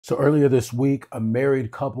So earlier this week, a married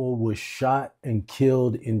couple was shot and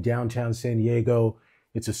killed in downtown San Diego.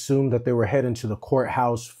 It's assumed that they were heading to the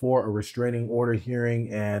courthouse for a restraining order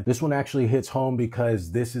hearing. And this one actually hits home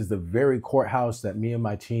because this is the very courthouse that me and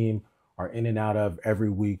my team are in and out of every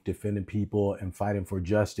week, defending people and fighting for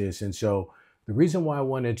justice. And so the reason why I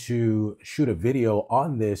wanted to shoot a video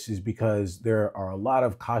on this is because there are a lot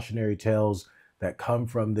of cautionary tales that come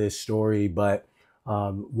from this story, but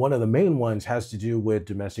one of the main ones has to do with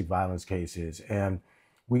domestic violence cases. And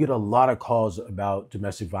we get a lot of calls about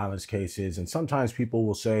domestic violence cases. And sometimes people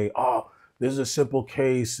will say, oh, this is a simple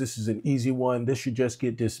case. This is an easy one. This should just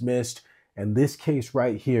get dismissed. And this case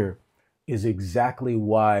right here is exactly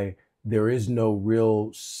why there is no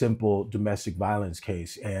real simple domestic violence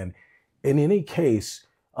case. And in any case,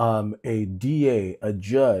 a DA, a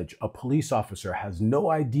judge, a police officer has no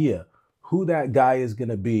idea who that guy is going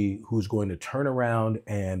to be who's going to turn around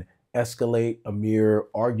and escalate a mere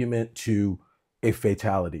argument to a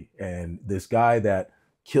fatality. And this guy that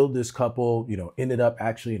killed this couple, ended up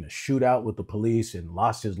actually in a shootout with the police and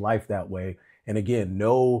lost his life that way. And again,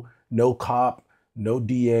 no cop, no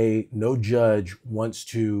DA, no judge wants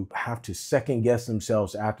to have to second guess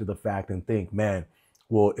themselves after the fact and think, man,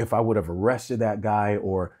 well, if I would have arrested that guy,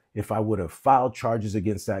 or if I would have filed charges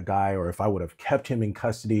against that guy, or if I would have kept him in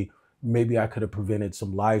custody, maybe I could have prevented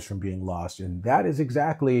some lives from being lost. And that is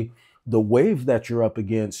exactly the wave that you're up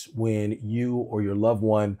against when you or your loved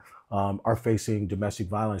one are facing domestic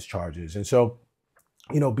violence charges. And so,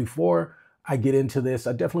 before I get into this,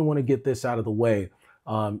 I definitely want to get this out of the way.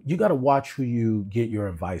 You got to watch who you get your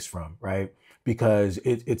advice from, right? Because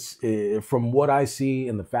from what I see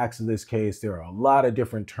in the facts of this case, there are a lot of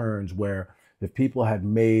different turns where if people had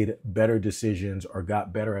made better decisions or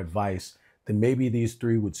got better advice, then maybe these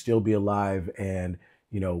three would still be alive and,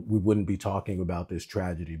 we wouldn't be talking about this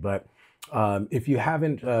tragedy. But if you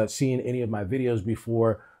haven't seen any of my videos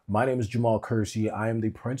before, my name is Jamahl Kersey. I am the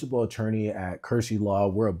principal attorney at Kersey Law.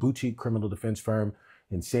 We're a boutique criminal defense firm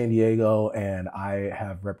in San Diego, and I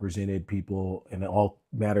have represented people in all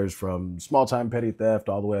matters from small-time petty theft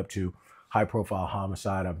all the way up to high-profile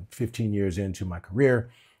homicide. I'm 15 years into my career,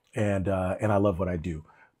 and I love what I do.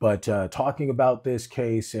 But talking about this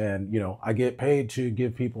case, and I get paid to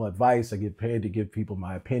give people advice. I get paid to give people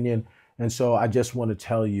my opinion. And so I just want to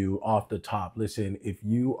tell you off the top, listen, if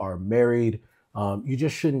you are married, you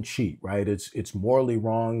just shouldn't cheat, right? It's morally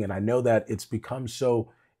wrong. And I know that it's become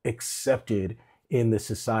so accepted in the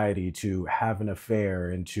society to have an affair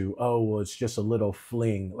and to, oh, well, it's just a little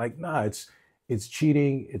fling. Like, nah, it's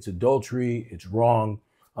cheating, it's adultery, it's wrong.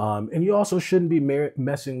 And you also shouldn't be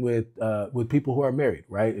messing with people who are married,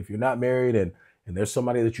 right? If you're not married and there's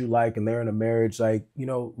somebody that you like and they're in a marriage, like,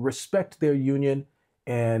 respect their union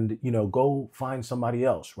and, go find somebody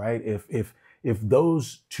else, right? If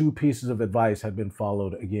those two pieces of advice had been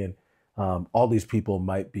followed, again, all these people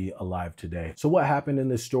might be alive today. So what happened in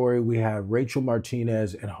this story? We have Rachael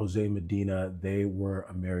Martinez and Jose Medina. They were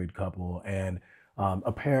a married couple, and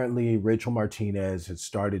apparently, Rachael Martinez had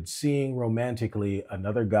started seeing romantically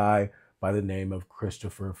another guy by the name of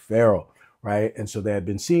Christopher Farrell, right? And so they had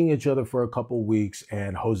been seeing each other for a couple weeks,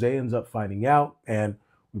 and Jose ends up finding out. And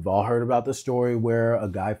we've all heard about the story where a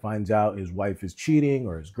guy finds out his wife is cheating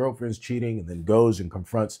or his girlfriend's cheating and then goes and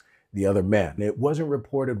confronts the other man. And it wasn't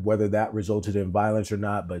reported whether that resulted in violence or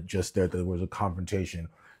not, but just that there was a confrontation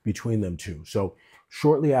between them two. So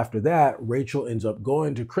shortly after that, Rachael ends up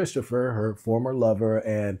going to Christopher, her former lover,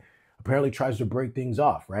 and apparently tries to break things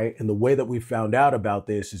off, right? And the way that we found out about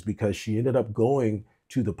this is because she ended up going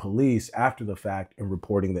to the police after the fact and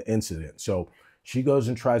reporting the incident. So she goes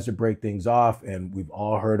and tries to break things off, and we've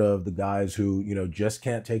all heard of the guys who, just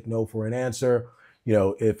can't take no for an answer.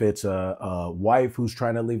 If it's a wife who's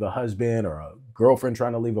trying to leave a husband, or a girlfriend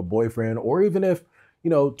trying to leave a boyfriend, or even if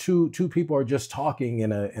two people are just talking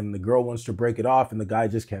and the girl wants to break it off and the guy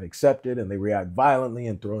just can't accept it and they react violently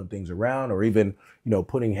and throwing things around, or even,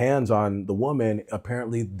 putting hands on the woman.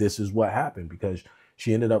 Apparently this is what happened because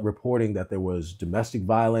she ended up reporting that there was domestic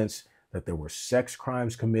violence, that there were sex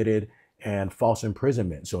crimes committed, and false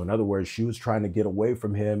imprisonment. So in other words, she was trying to get away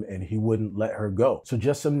from him and he wouldn't let her go. So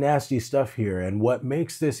just some nasty stuff here. And what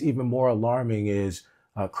makes this even more alarming is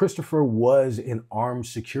Christopher was an armed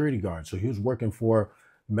security guard. So he was working for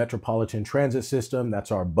Metropolitan Transit System.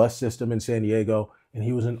 That's our bus system in San Diego. And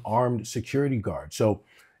he was an armed security guard. So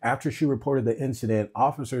after she reported the incident,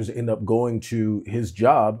 officers end up going to his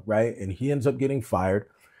job, right? And he ends up getting fired.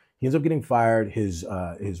 His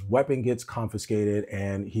weapon gets confiscated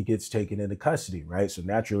and he gets taken into custody, right? So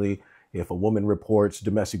naturally, if a woman reports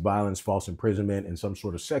domestic violence, false imprisonment, and some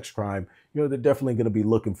sort of sex crime, they're definitely going to be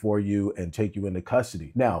looking for you and take you into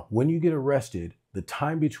custody. Now, when you get arrested, the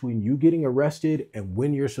time between you getting arrested and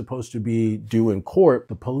when you're supposed to be due in court,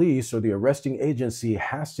 the police or the arresting agency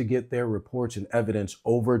has to get their reports and evidence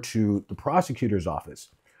over to the prosecutor's office.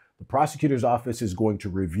 The prosecutor's office is going to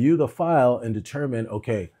review the file and determine,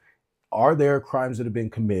 okay, are there crimes that have been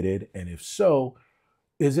committed? And if so,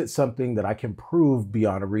 is it something that I can prove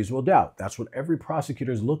beyond a reasonable doubt? That's what every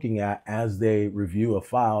prosecutor is looking at as they review a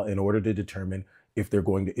file in order to determine if they're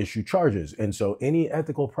going to issue charges. And so any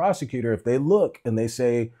ethical prosecutor, if they look and they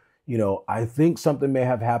say, I think something may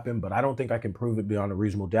have happened, but I don't think I can prove it beyond a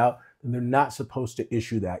reasonable doubt, then they're not supposed to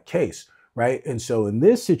issue that case, right? And so in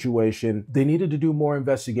this situation, they needed to do more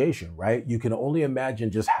investigation, right? You can only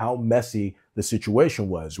imagine just how messy the situation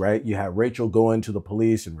was, right? You have Rachael going to the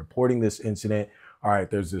police and reporting this incident. All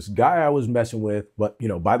right, there's this guy I was messing with, but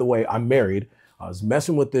by the way, I'm married. I was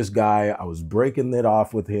messing with this guy. I was breaking it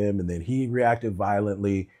off with him, and then he reacted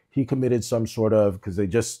violently. He committed some sort of, because they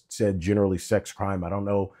just said generally sex crime. I don't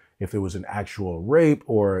know if it was an actual rape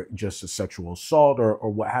or just a sexual assault or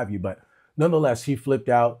what have you, but nonetheless, he flipped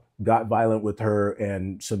out, got violent with her,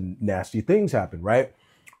 and some nasty things happened, right?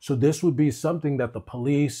 So this would be something that the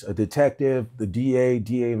police, a detective, the DA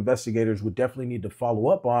investigators would definitely need to follow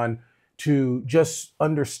up on to just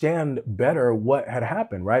understand better what had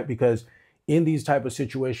happened, right? Because in these type of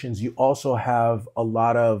situations, you also have a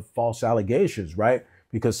lot of false allegations, right?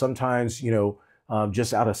 Because sometimes,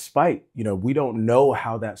 just out of spite, we don't know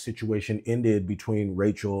how that situation ended between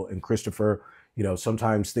Rachael and Christopher.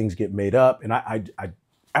 Sometimes things get made up, and I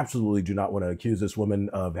absolutely do not want to accuse this woman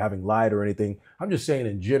of having lied or anything. I'm just saying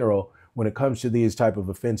in general, when it comes to these type of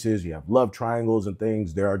offenses, you have love triangles and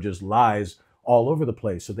things, there are just lies all over the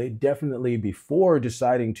place. So they definitely, before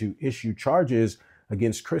deciding to issue charges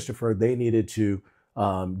against Christopher, they needed to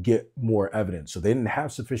get more evidence. So they didn't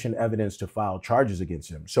have sufficient evidence to file charges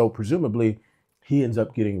against him. So presumably he ends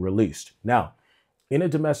up getting released. Now, in a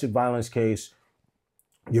domestic violence case,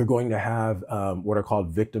 you're going to have what are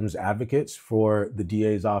called victims advocates for the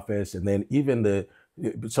DA's office. And then even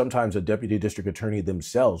sometimes a deputy district attorney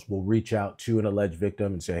themselves will reach out to an alleged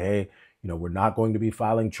victim and say, hey, we're not going to be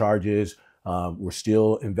filing charges. We're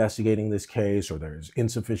still investigating this case, or there's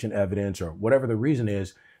insufficient evidence, or whatever the reason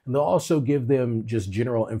is. And they'll also give them just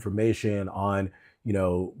general information on,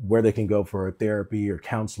 where they can go for therapy or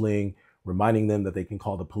counseling, reminding them that they can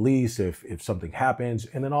call the police if something happens.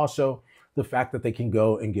 And then also the fact that they can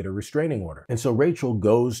go and get a restraining order. And so Rachael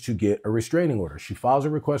goes to get a restraining order. She files a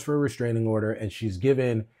request for a restraining order, and she's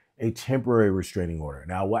given a temporary restraining order.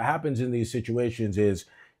 Now, what happens in these situations is,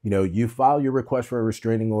 you file your request for a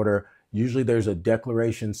restraining order. Usually there's a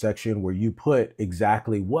declaration section where you put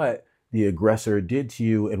exactly what the aggressor did to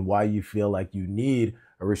you and why you feel like you need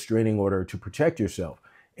a restraining order to protect yourself.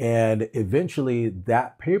 And eventually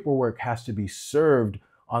that paperwork has to be served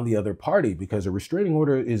on the other party, because a restraining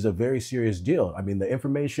order is a very serious deal. I mean, the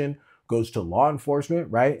information goes to law enforcement,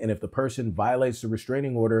 right? And if the person violates the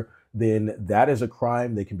restraining order, then that is a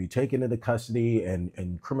crime. They can be taken into custody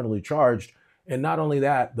and criminally charged. And not only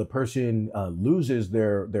that, the person loses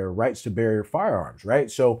their rights to bear firearms, right?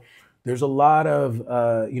 So there's a lot of,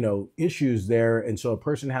 issues there. And so a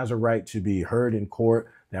person has a right to be heard in court.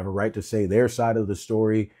 They have a right to say their side of the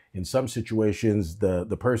story. In some situations,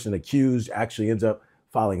 the person accused actually ends up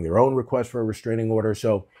filing their own request for a restraining order.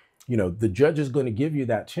 So, the judge is going to give you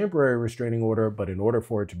that temporary restraining order, but in order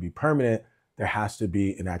for it to be permanent, there has to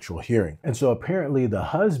be an actual hearing. And so apparently the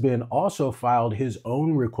husband also filed his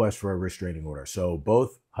own request for a restraining order. So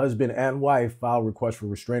both husband and wife filed requests for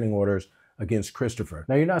restraining orders against Christopher.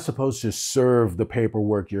 Now, you're not supposed to serve the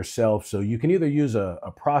paperwork yourself. So you can either use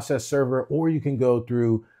a process server, or you can go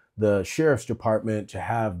through the sheriff's department to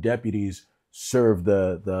have deputies serve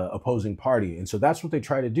the opposing party. And so that's what they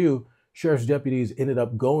try to do. Sheriff's deputies ended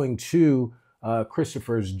up going to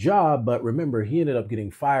Christopher's job, but remember, he ended up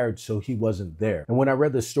getting fired, so he wasn't there. And when I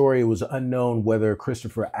read the story, it was unknown whether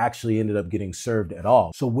Christopher actually ended up getting served at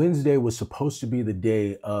all. So Wednesday was supposed to be the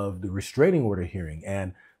day of the restraining order hearing,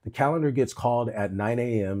 and the calendar gets called at 9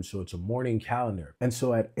 a.m., so it's a morning calendar. And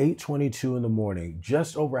so at 8:22 in the morning,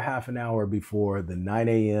 just over half an hour before the 9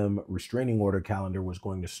 a.m. restraining order calendar was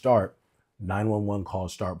going to start, 911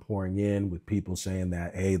 calls start pouring in with people saying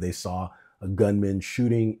that, hey, they saw a gunman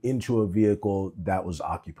shooting into a vehicle that was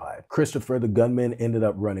occupied. Christopher, the gunman, ended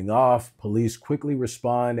up running off. Police quickly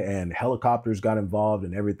respond and helicopters got involved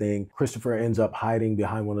and everything. Christopher ends up hiding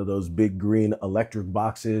behind one of those big green electric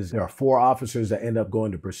boxes. There are 4 officers that end up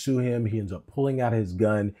going to pursue him. He ends up pulling out his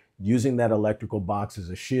gun, using that electrical box as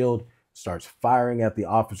a shield, starts firing at the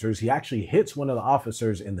officers. He actually hits one of the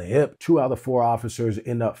officers in the hip. 2 out of the 4 officers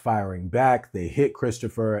end up firing back. They hit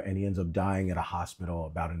Christopher and he ends up dying at a hospital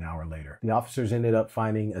about an hour later. The officers ended up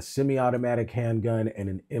finding a semi-automatic handgun and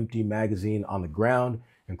an empty magazine on the ground,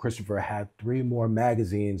 and Christopher had 3 more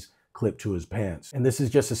magazines clipped to his pants. And this is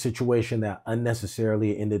just a situation that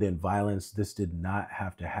unnecessarily ended in violence. This did not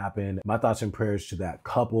have to happen. My thoughts and prayers to that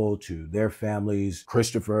couple, to their families,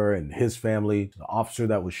 Christopher and his family, to the officer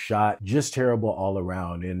that was shot. Just terrible all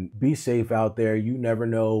around. And be safe out there. You never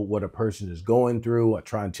know what a person is going through. I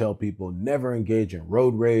try and tell people, never engage in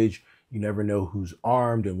road rage. You never know who's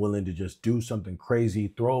armed and willing to just do something crazy,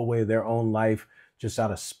 throw away their own life just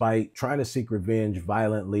out of spite. Trying to seek revenge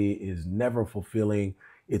violently is never fulfilling.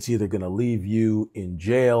 It's either going to leave you in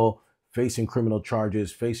jail, facing criminal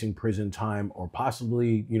charges, facing prison time, or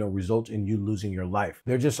possibly, result in you losing your life.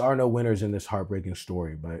 There just are no winners in this heartbreaking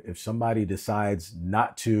story. But if somebody decides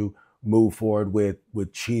not to move forward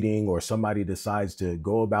with cheating, or somebody decides to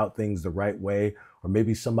go about things the right way, or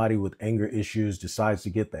maybe somebody with anger issues decides to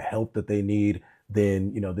get the help that they need,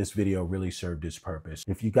 then, this video really served its purpose.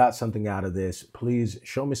 If you got something out of this, please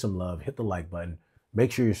show me some love, hit the like button.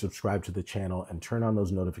 Make sure you're subscribed to the channel and turn on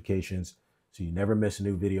those notifications so you never miss a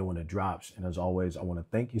new video when it drops. And as always, I want to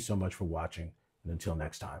thank you so much for watching. And until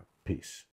next time, peace.